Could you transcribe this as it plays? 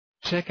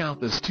Check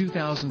out this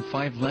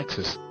 2005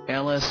 Lexus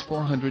LS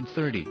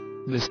 430.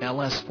 This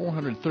LS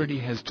 430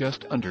 has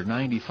just under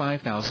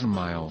 95,000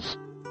 miles.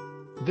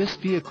 This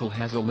vehicle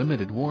has a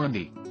limited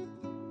warranty.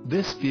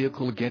 This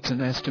vehicle gets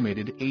an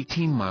estimated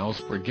 18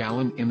 miles per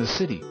gallon in the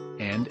city,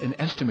 and an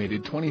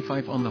estimated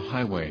 25 on the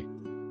highway.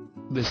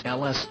 This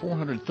LS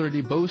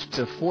 430 boasts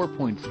a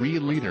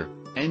 4.3-liter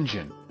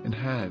engine, and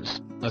has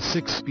a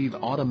 6-speed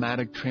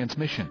automatic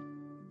transmission.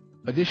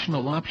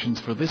 Additional options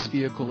for this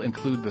vehicle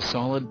include the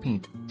solid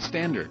paint,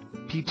 standard,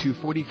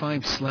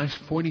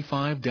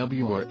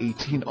 P245/45W or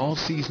 18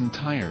 all-season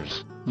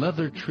tires,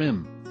 leather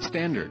trim,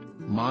 standard,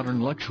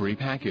 modern luxury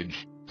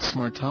package,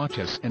 smart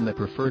touches and the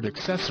preferred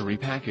accessory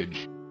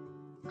package.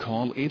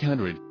 Call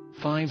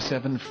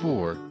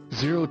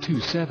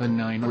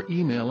 800-574-0279 or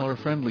email our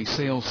friendly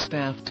sales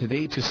staff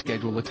today to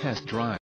schedule a test drive.